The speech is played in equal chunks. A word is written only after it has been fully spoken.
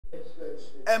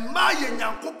Emma ye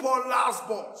nyankopon last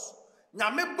bonds.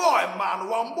 Nyame boy man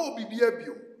wan bo bibia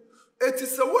bio. It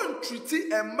is a one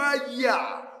treaty Emma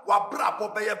ya wa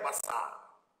brabo beye basa.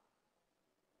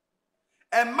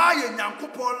 Emma ye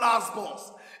nyankopon last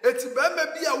bonds. Eti be me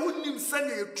bia wonim se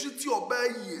na treaty oba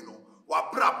ye no wa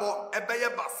brabo ebeye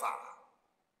basa.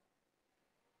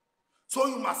 So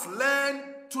you must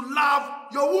learn to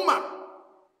love your woman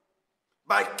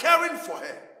by caring for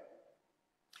her.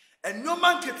 And no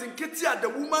man getting the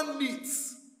woman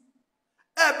needs.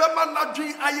 Ebe man not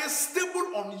doing are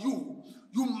stable on you.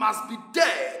 You must be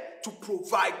there to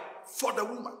provide for the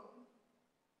woman.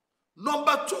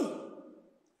 Number 2,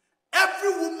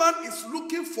 every woman is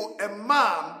looking for a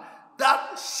man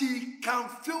that she can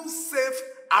feel safe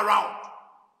around.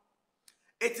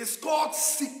 It is called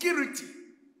security.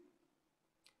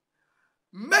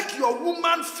 Make your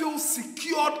woman feel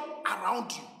secured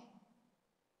around you.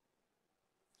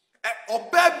 A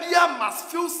obabia must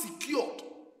feel secured.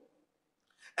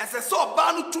 As I saw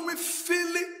Banu to me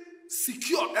feeling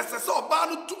secured. As I saw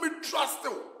Banu to me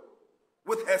trusted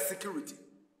with her security.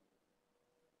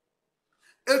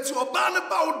 It's Obana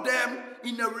about them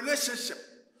in a relationship.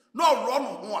 Not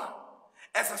run one.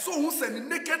 As I saw who said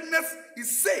nakedness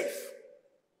is safe.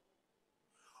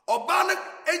 Obana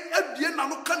ebien na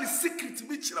no kan secret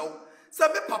bi kire wo say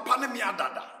me papa ne me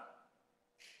adada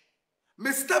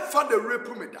me stepfather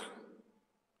rape me da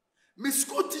me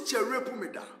school teacher rape me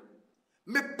da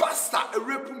me pastor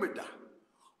rape me da.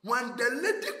 When the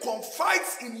lady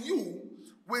confides in you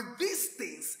with these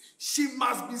things, she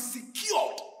must be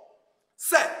secured.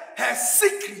 Say her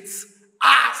secrets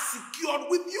are secured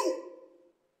with you.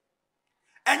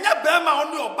 Enya bema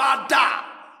oni oba da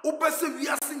upese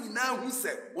wiase nyina hu se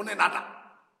woni nada.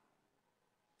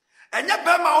 Enya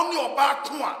bema oni oba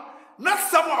ko a na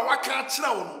sam a waka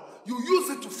kire wo no, you use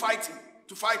it to fight him,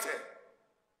 to fight her.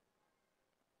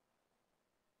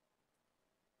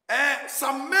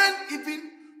 Some men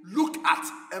even look at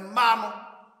a man,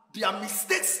 their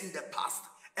mistakes in the past,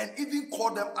 and even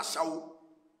call them ashawo.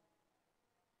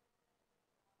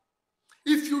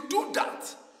 If you do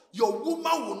that, your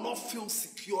woman will not feel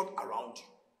secured around you.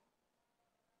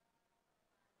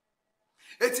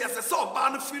 It is a sort of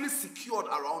man feeling secured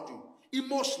around you,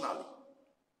 emotionally,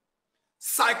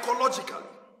 psychologically,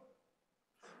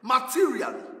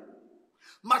 materially.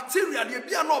 Materially,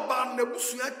 ebi ano ban na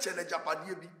busu ya chene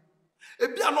japade bi.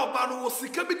 Ebi ano ban wo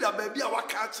sika bi da ba bi a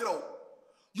waka kire wo.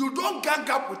 You don't gang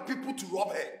up with people to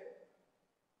rob her.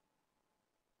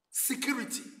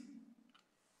 Security.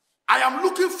 I am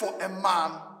looking for a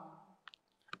man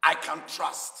I can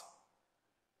trust.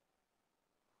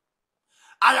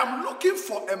 I am looking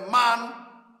for a man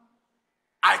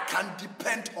I can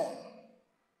depend on.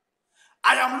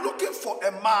 I am looking for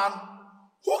a man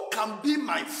who can be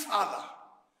my father,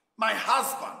 my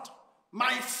husband,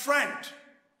 my friend,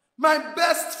 my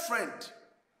best friend,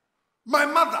 my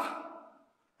mother,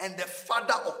 and the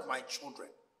father of my children.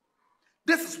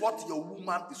 This is what your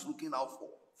woman is looking out for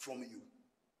from you.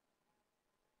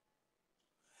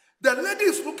 The lady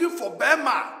is looking for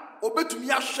Bema,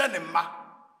 Obetumia Shenema,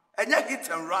 and you hit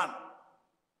and run.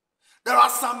 There are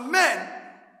some men,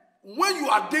 when you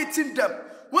are dating them,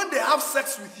 when they have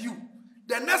sex with you,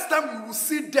 the next time you will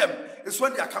see them is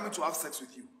when they are coming to have sex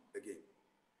with you again.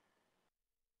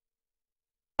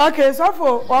 Okay, so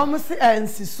for almost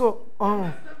so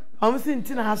almost in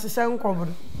Tina has a second cover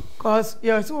because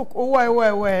you're so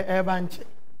why bunch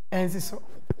and so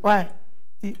why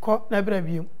the court never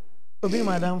review. Obi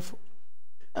madam.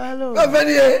 Hello.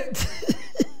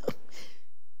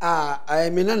 I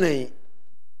mean a name.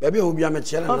 Baby will be a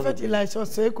machine. Perfect Elisha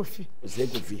say coffee. Say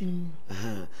coffee.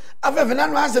 I've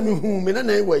never answered me whom in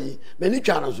any way. Many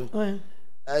channels.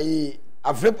 I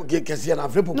flip Cassia and I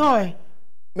flip. No,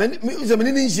 many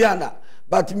Indiana,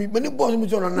 but many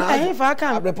boys on an eye. If I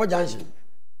can't report junction.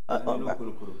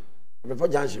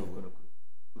 Report junction.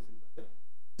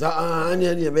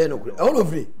 All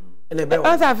of me.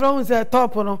 As I've from the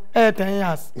top on 10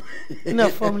 years. No,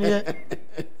 from here.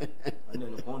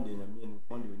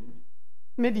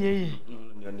 Media.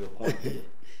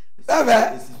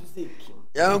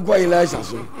 Young boy, Elisha.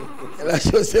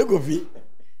 Elisha say coffee.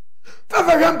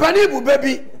 Papa, Panibu,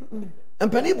 baby.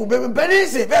 And Panibu, baby, Penny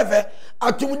say, Papa,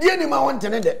 I told the enemy I want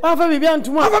to end it. Papa, be on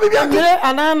tomorrow,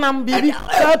 and I'm baby.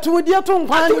 To dear Tom,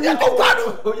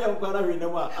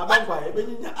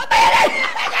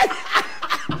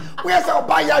 where's our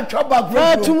buyer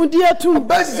trouble? To dear two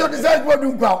bases on the side, what do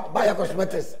you buy a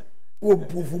cosmetics? wo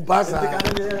pufu pasa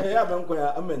ya ban ko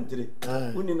ya amentri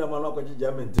uni na mano ko jija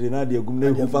amentri na de gum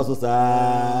na ku fa so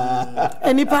sa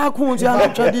eni pa ku ju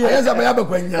an twede ya za ba ya ba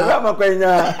kwanya ya ma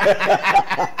kwanya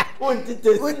unti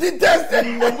test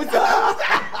mo buta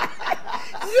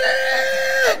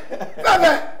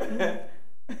baba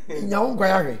nya un kwa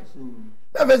ya he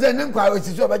baba ze ne kwa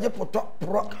osisi obaje poto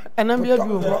pro enam bia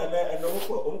bi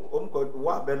o ko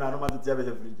wa be na no ma tia be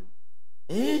fridge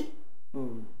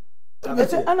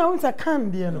ese ana unsa kan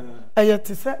de no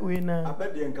ayete se we na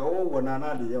abede nka wo na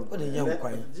na de yam o de yam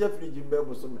kwa tia fridge mbe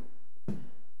bo so me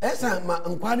esa ma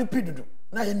nkwa ne pidudu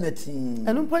na ye nati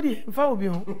enu padi mfa obi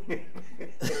ho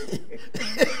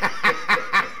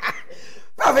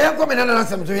baba ya komena na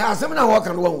asem so ya asem na wo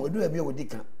kan wo odu abi o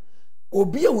dika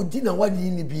obi a wodi na wadi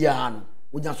ni bia no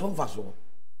onya so mfa so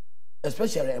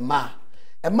especially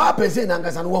ema pese na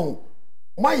ngasa no wo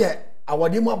moye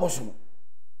awode mu aboso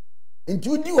nti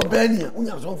udi obani a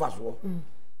unya so mfa so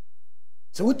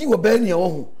se udi obani a wo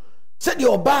ho se de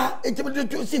oba etime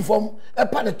to si fom e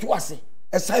pa de to ase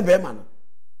e sai be ma no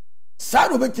sa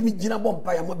do betimi gina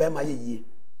bompa ya mo be ma yeye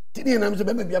ti ni nam so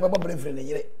be ma bia be bobre fre ne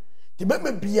yire ti be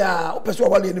ma bia o pese o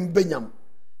wale ni benyam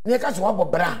ne ka so wabo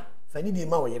bra fa ni di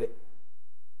ma wo yire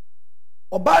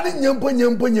oba ni nyempo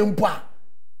a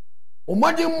o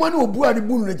made mo na obu ade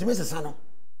bu no etime sesa no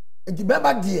nti be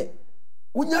ba de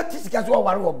unya tisika so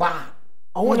ware oba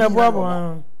awon na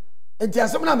boabo enti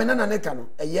asem na menana ne ka no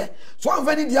eye so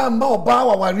anfani dia amba oba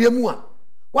wa ware mu a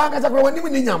wa ka sakra wani mu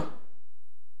ni nyam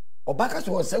oba ka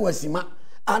so se wasima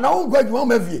ana won gwadwuma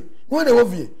ma vie no na wo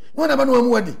vie no na ba no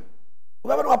mu wadi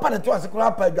oba ba no pa ne to ase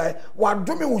kra pa gwa wa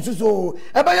dome wo suso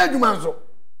e ba ya dwuma nso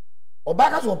oba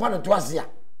ka so pa ne to ase a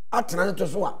atena ne to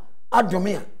so a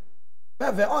adome a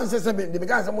pefe on se se de be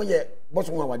ka se mo ye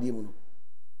boso wa wadi mu no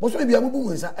boso bia mu bu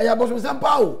mu nsa e ya boso nsa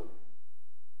pa o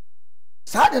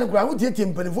saade ne kura wotie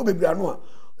timpanifo bebira no a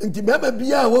nti bema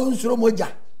bia won suro moja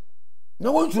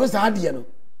na won suro saade no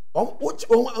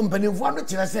o mpanifo ano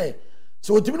kire se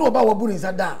so otimi no ba waburu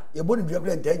nsa da ye boni dua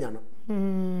kura ntanya no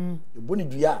ye boni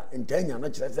dua ntanya no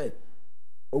kire se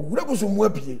ogura boso mu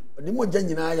apie de moja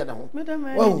nyina ya da ho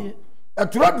wow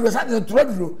aturaduro saade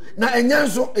aturaduro na enya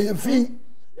nso eyefi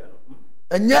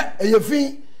enya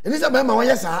eyefi eni se bema won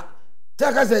yesa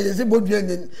taka se yesi bodua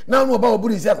na no ba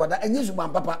waburu nsa kwada enyi su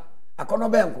papa akono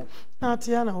benko na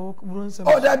tia na wo buru nsem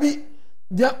o dabi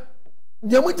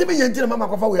dia mutimi yentire mama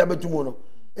kofa wo ya betumo no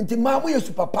nti ma mo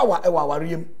yesu papa wa e wa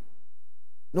wariem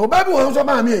no baby won so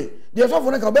ma me dia so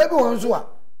fo ne ka baby won so a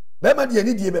be ma dia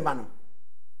ni die be ma no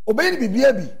obe ni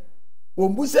bibia bi wo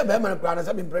mbu se be ma na kwa na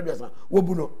se be previous na wo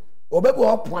bu no obe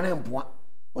bo poa na mpoa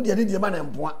wo dia ni die ma na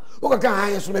mpoa wo ka kan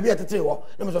han so be bi atete wo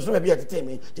na me so be bi atete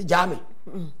me ti ja me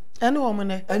ene wo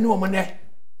mo ne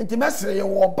nti mesre ye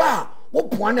wo ba wo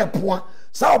poa na poa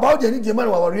sa oba wo dia ni die ma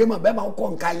na wawarie ma be ma wo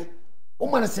konkai wo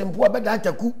ma na sempo be da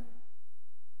taku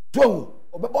to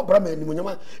obebo bra ma ni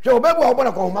munyama hwe obebo wo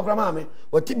na ko homa kra ma me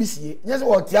wo tibisie nyese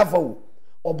wo tia fa wo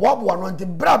oboabo no nti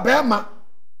bra be ma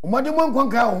omode mo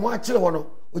nkonkai wo a kire wo no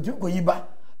oji ko yiba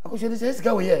akohwe de se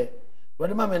sika wo ye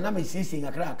wode ma me na me sisi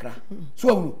ngakra akra so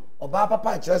wo oba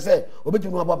papa kire se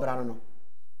obetu no abo bra no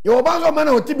ye oba so ma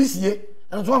na wo tibisie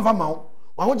en so mfa ma wo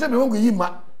wo je me wo yi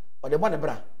ma ode bo ne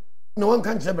bra na won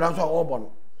kan kire bra so wo bo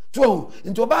no so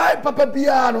nti oba papa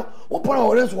bia no wo pona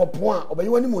wo renso wo poa obayi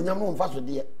wani mo nyam no mfa so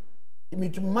de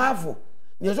imitu mafo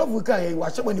ne so fu kan ye wa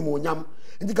hye wani mo nyam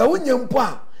nti ka wonya mpo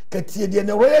a ka tie de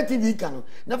na Royal TV kan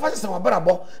na fa se wa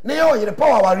brabo na ye o yire pa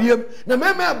wa wariem na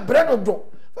meme bredo do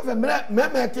fa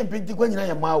meme tempenti kwa nyina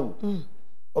ya mawo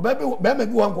obabi be ma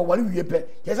bi wan ko wale wie pe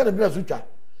ke se na bi so twa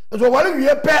so wale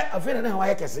wie pe afi na wa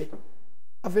ye kese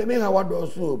afi me ha wa do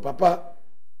so papa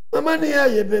mama ne ya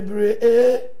ye bebre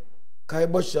kai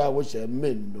bo sha wo she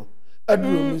men no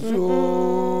aduro mi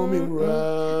so mi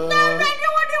ra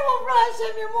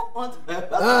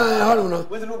hold on.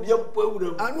 Where's no be a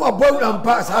power? I know a boat and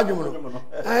pass. How do you know?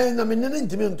 I mean,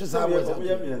 intimate to some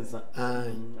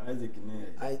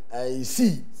I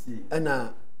see. And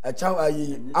a child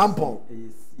I ample.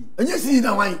 And you see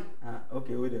the way.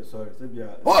 Okay, wait, sorry.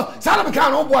 Oh, some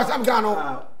can, oh, boy, some can.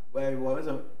 Well, was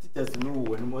a teacher's no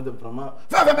when more than from a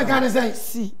father mechanic say,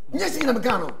 see, yes, in the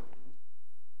mechano.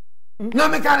 No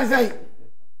mechanic say.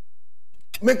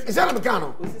 Make is that a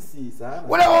mechano?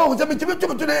 Well, oh, the to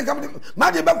today come.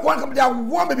 Maddy back one come down,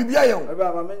 one baby.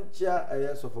 About my chair, a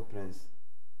yes of a prince.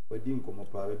 But didn't come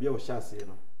up, a beer chassis,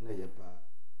 no,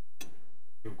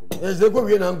 yes, they go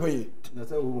in and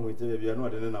that's a woman with a baby. I know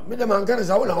that. Madam Mancan is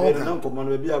all I don't come on,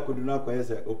 maybe I could not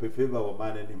quite open favor of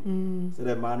man and him. Said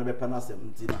a man of a panacea,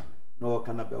 no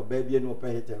cannabel, baby, no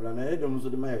pay hit and run. I don't know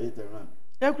the mayor hit and run.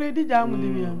 Ya kredi jamu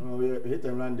libya. Hit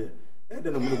and run there. e de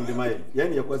no mu de mai ye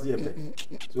ne yakwase ye pe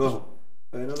so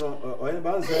no oyin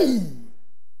ba say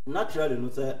naturally no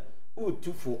say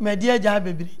utufo media ja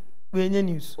bebiri we nya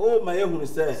news ma ye hunu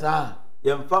say sa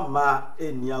ye mfa ma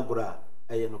eni agora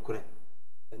eye no kore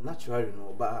naturally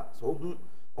no ba so hu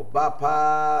oba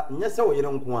pa nya se wo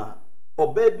yere nko a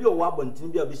oba bi o wa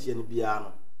abontin bi a bi hie ne bia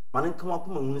no mane nka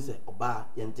wakoma hunu say oba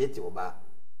ye ntete oba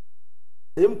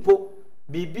tempo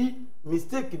bibi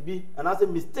mistake bi and I say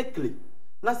mistakenly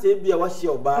na say bia wa hie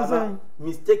oba na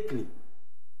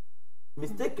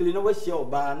mistakenly na wa hie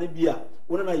oba na bia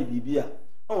wona na bibi a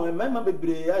oh emma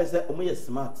bebre ya say omo ye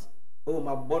smart oh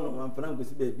ma bono man fana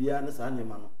ngosi be bia na sa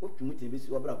nyema no otwumu te be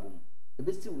si obra bom e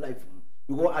be si life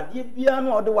you ade bia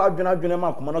no ode wa adwena ma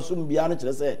akoma no so bia no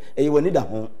kire say e wani da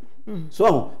ho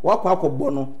so wakwa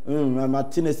akobọ no ma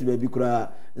tinesi be bi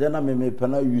kura ze na me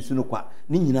pana yusu no kwa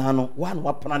ni nyina no wa na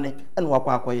wapana ne ene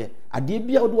wakwa akoye ade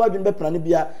bia ode wa adwena be pana ne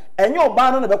bia enye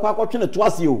oba no na be kwa akotwe ne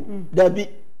toase o da bi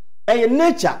eye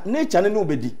nature ne no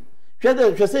obedi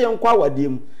hwe se yen kwa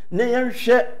awadiem ne yen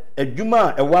hwe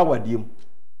adwuma a ewa awadiem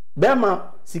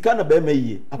bema sika na bema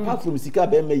yie apart from sika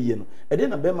bema yie no ede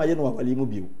na bema ye no awale mu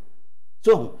biu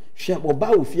so hwe oba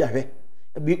ofi ahwe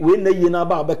we na yie na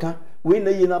ba abeka we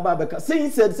na yie na ba abeka say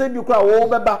bi kura wo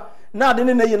beba na ade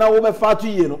ne na yie na wo be fa to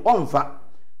yie no onfa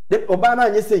de oba na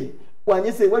anye sei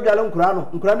wanye sei wadwale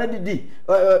nkura na didi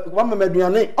wa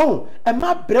mamaduane e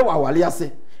ma bre wa awale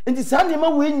ase nti saa ne ma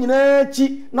we nyina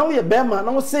chi na wo ye bema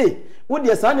na wo sei wo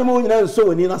de saa ne ma wo nyina nso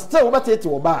wani na still wo betete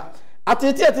wo ba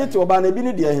atete wo ba na ebi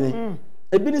ne de hene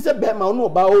ebi ni se bema wo no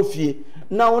ba ofie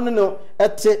na wo no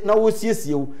ete na wo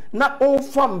siesie wo na wo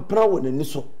fa mpra wo nani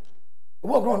so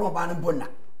wo gro no ba ne bonna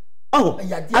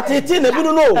atete na bi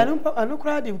no anu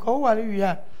kra dim ko wale wi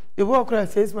a e wo kra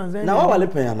 6 months na wo wale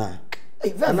pen na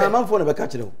na manfo na be ka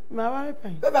kire wo ma wale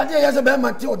pen be ba de ye se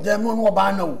bema ti o dem no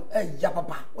ba na wo ya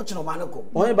papa wo chi no ba na ko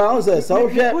o ba on se sa wo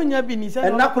hwe unya bi ni se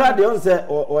na kra de on se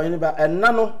o yin ba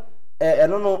enna no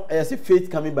eno no see faith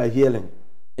coming by hearing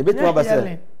e betu aba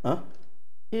se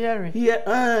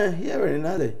hearing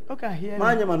na de okay hearing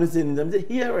manya manu se ni dem say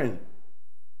hearing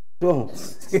to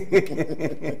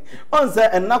on se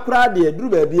enna kra de duru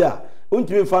ba bi a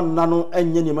ontumi fa nna no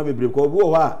enye ni ma bebre ko obi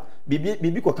wo ha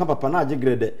bibi ko kan papa na age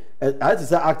grade I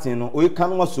say acting no o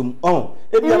kan wasum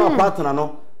e bia na partner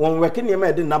no won weke ne ma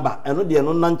e de naba eno de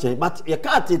no nanche but ye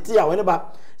ka tete a woni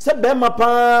ba se be ma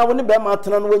pa woni be ma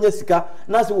tena no wonya sika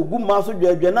na se ogu ma so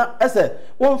dwadwa na ese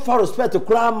won fa respect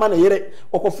kura ma na yere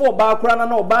okofo ba kura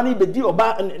na oba na ibedi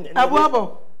oba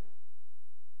abuabo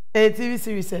TV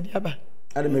series said yaba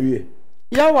ade mawie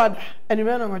ya wada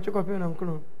enime na nwachukopim na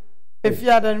nkuro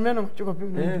efia ada enime na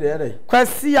nwachukopim na de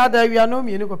kwasi ada wi anom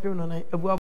ye ne kopim na abuabo